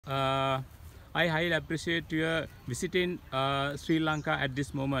I highly appreciate your visiting Sri Lanka at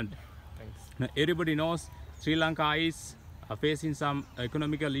this moment. Thanks. Now, everybody knows Sri Lanka is facing some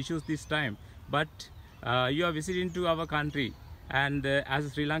economical issues this time, but you are visiting to our country, and as a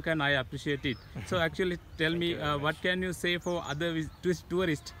Sri Lankan, I appreciate it. So actually, tell me, what can you say for other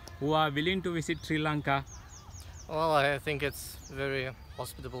tourists who are willing to visit Sri Lanka? Well, I think it's very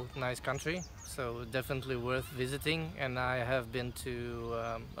hospitable, nice country, so definitely worth visiting. And I have been to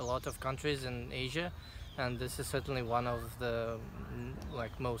a lot of countries in Asia, and this is certainly one of the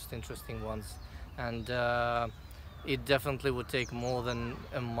most interesting ones. And it definitely would take more than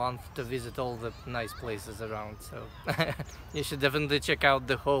a month to visit all the nice places around. So you should definitely check out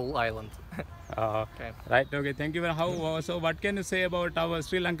the whole island. Okay. Right. Okay. Thank you. So, what can you say about our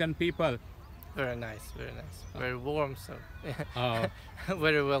Sri Lankan people? Very nice, very warm, so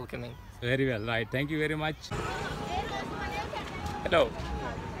very welcoming. Very well, right. Thank you very much. Hello,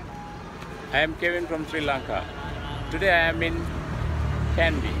 I am Kevin from Sri Lanka. Today I am in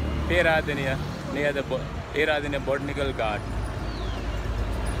Kandy, Peradeniya, near the Peradeniya Botanical Garden.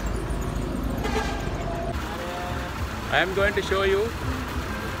 I am going to show you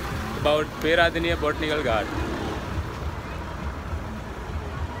about Peradeniya Botanical Garden.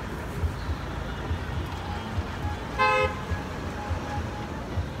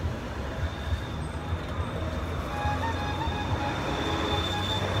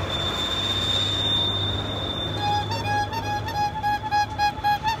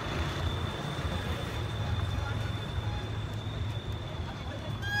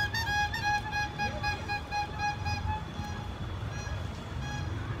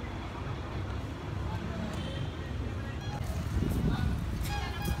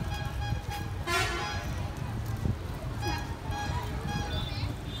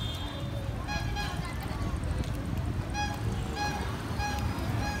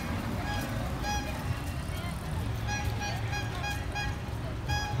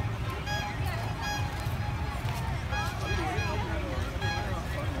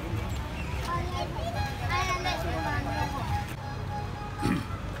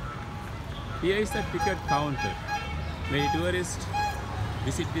 Here is the ticket counter. Many tourists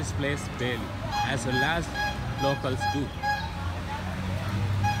visit this place daily, as well as locals do.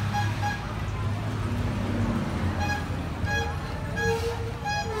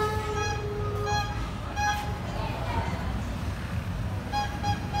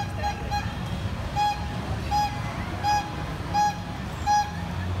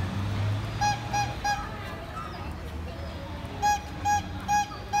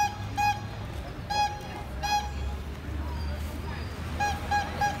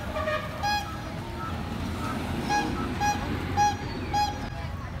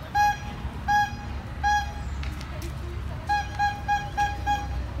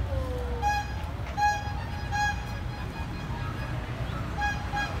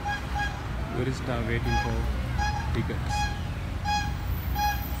 Tourists are waiting for tickets.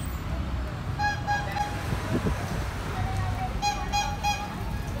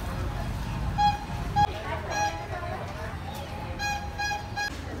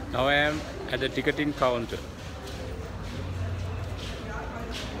 Now I am at the ticketing counter.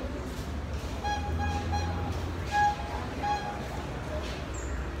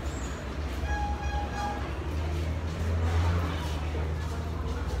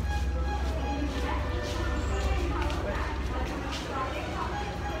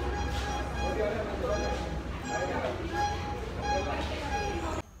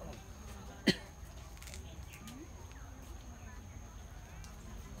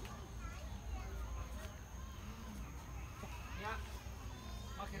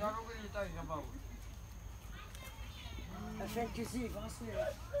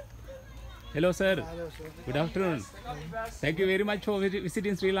 Hello sir. Hello sir. Good afternoon. Thank you very much for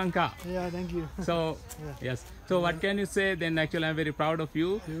visiting Sri Lanka. Yeah, thank you. So yes. So what can you say then? Actually, I'm very proud of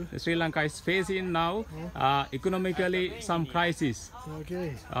you. Sri Lanka is facing now economically some crisis.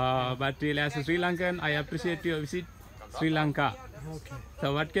 Okay. But really, as a Sri Lankan, I appreciate your visit Sri Lanka. Okay.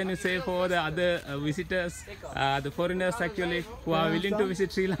 So what can you say for the other visitors, the foreigners actually who are willing to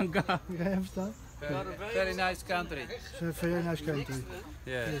visit Sri Lanka? You understand? Very nice country. It's a very nice country.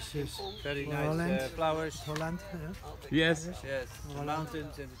 Yeah. Yes. Very nice Holland. flowers. Holland, yeah. Yes. Yes. The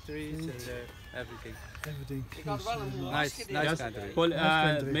mountains and the trees and everything. Everything. Yes, Nice Yes.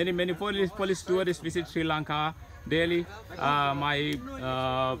 country. Many Polish tourists visit Sri Lanka daily.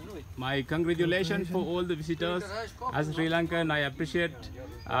 My congratulations for all the visitors. As a Sri Lankan, I appreciate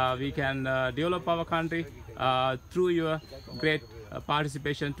we can develop our country through your great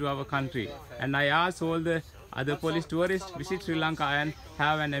participation to our country. And I ask all the other Polish tourists visit Sri Lanka and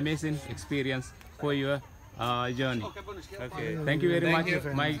have an amazing experience for your journey. Okay. Thank you very Thank much,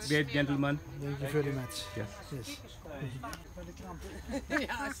 you. my great gentleman. Thank you very much. Yes. Yes.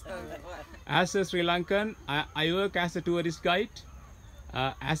 As a Sri Lankan, I work as a tourist guide.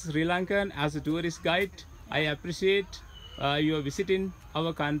 As a Sri Lankan, as a tourist guide, I appreciate your visiting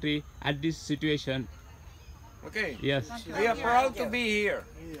our country at this situation. Okay. Yes. We are proud to be here.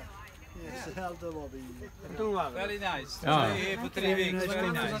 Yes, the lobby. Very nice. Ah. Stay here for 3 weeks.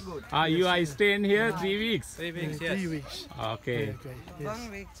 Very nice. You are staying here 3 weeks. 3 weeks, 3 yes. weeks. Okay. Okay. Yes.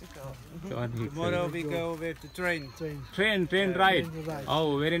 1 week to go. 1 week. Tomorrow we go with the train. Train. Train ride. train ride.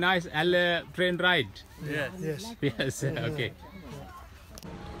 Oh, very nice. Train ride. Yes. Yes. Yes. Okay.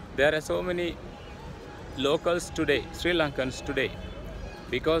 There are so many locals today, Sri Lankans today,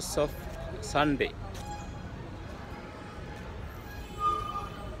 because of Sunday.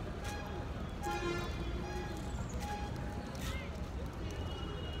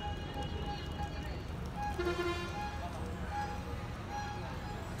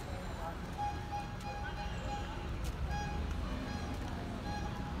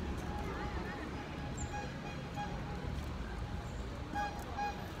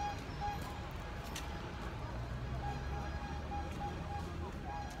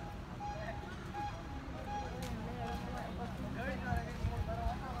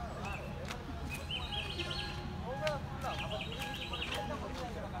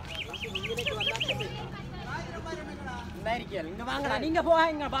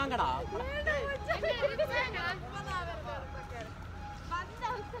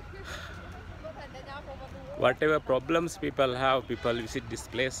 Whatever problems people have, people visit this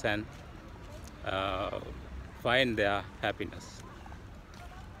place and find their happiness.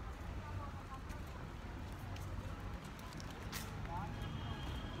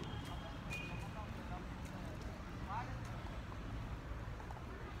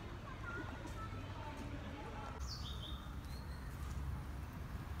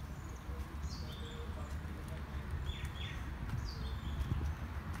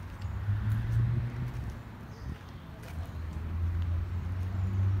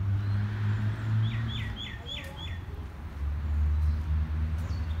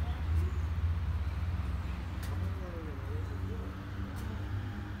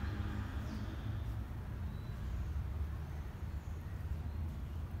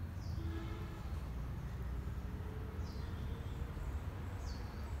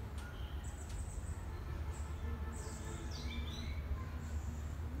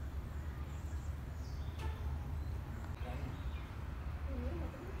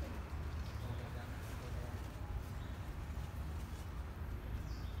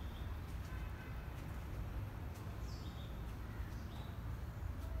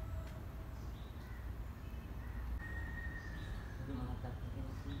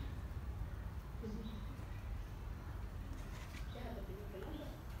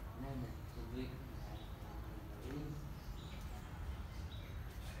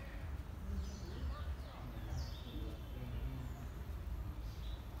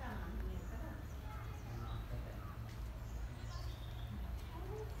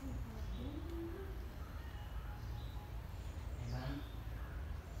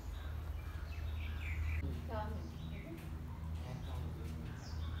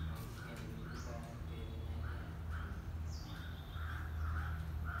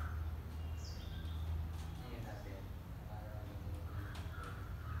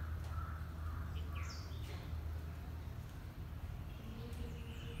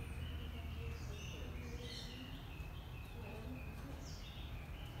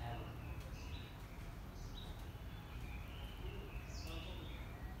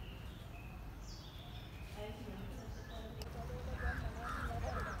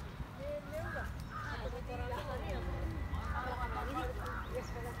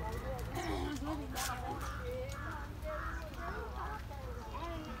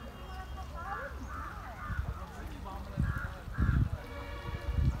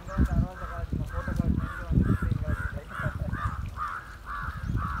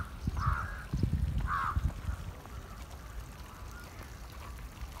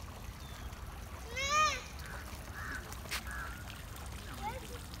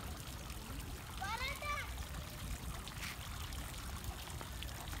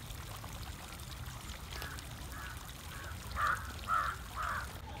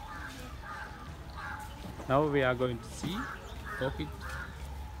 Now we are going to see orchid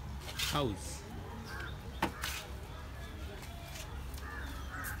house.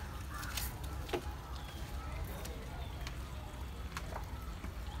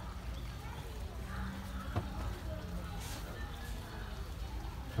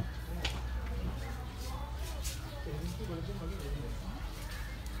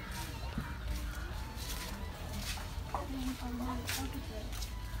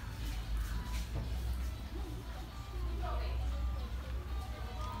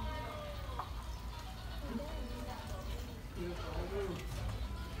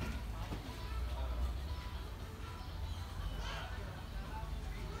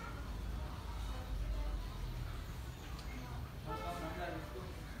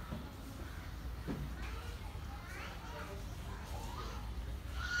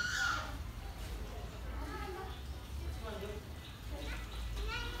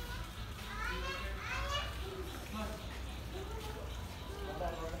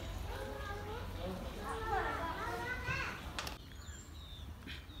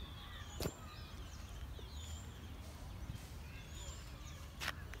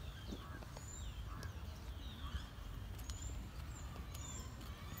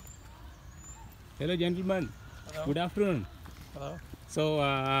 Hello gentlemen. Hello. Good afternoon. Hello. So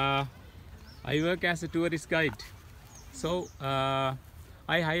I work as a tourist guide. So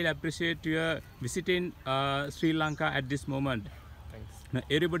I highly appreciate your visiting Sri Lanka at this moment. Thanks. Now,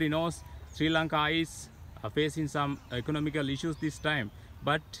 everybody knows Sri Lanka is facing some economical issues this time,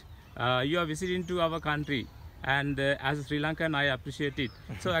 but you are visiting to our country, and as a Sri Lankan I appreciate it.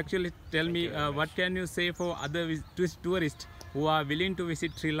 So actually tell me what can you say for other tourists who are willing to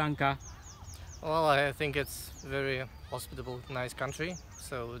visit Sri Lanka? Well, I think it's very hospitable, nice country,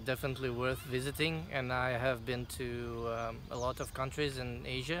 so definitely worth visiting. And I have been to a lot of countries in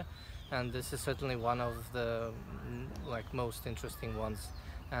Asia, and this is certainly one of the most interesting ones.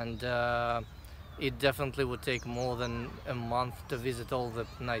 And it definitely would take more than a month to visit all the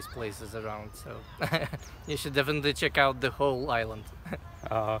nice places around. So you should definitely check out the whole island.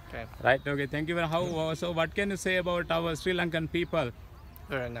 Okay. Right. Okay. Thank you. So what can you say about our Sri Lankan people?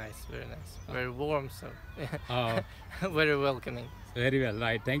 Very nice, very warm, so Uh, very welcoming. Very well.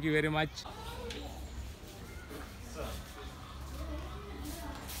 Right. Thank you very much.